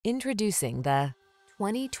Introducing the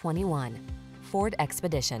 2021 Ford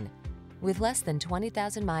Expedition. With less than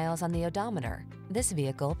 20,000 miles on the odometer, this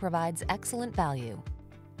vehicle provides excellent value.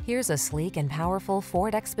 Here's a sleek and powerful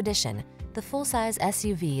Ford Expedition, the full-size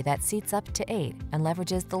SUV that seats up to 8 and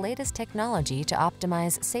leverages the latest technology to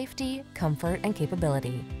optimize safety, comfort, and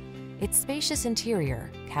capability. Its spacious interior,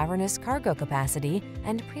 cavernous cargo capacity,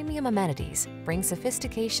 and premium amenities bring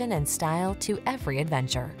sophistication and style to every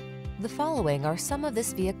adventure. The following are some of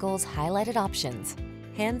this vehicle's highlighted options: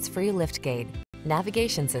 hands-free liftgate,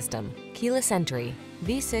 navigation system, keyless entry,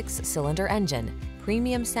 V6 cylinder engine,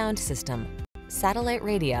 premium sound system, satellite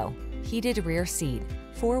radio, heated rear seat,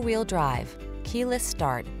 four-wheel drive, keyless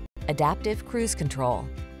start, adaptive cruise control.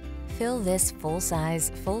 Fill this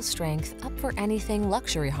full-size, full-strength, up-for-anything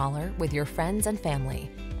luxury hauler with your friends and family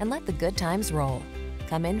and let the good times roll.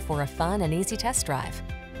 Come in for a fun and easy test drive.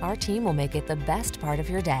 Our team will make it the best part of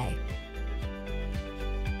your day.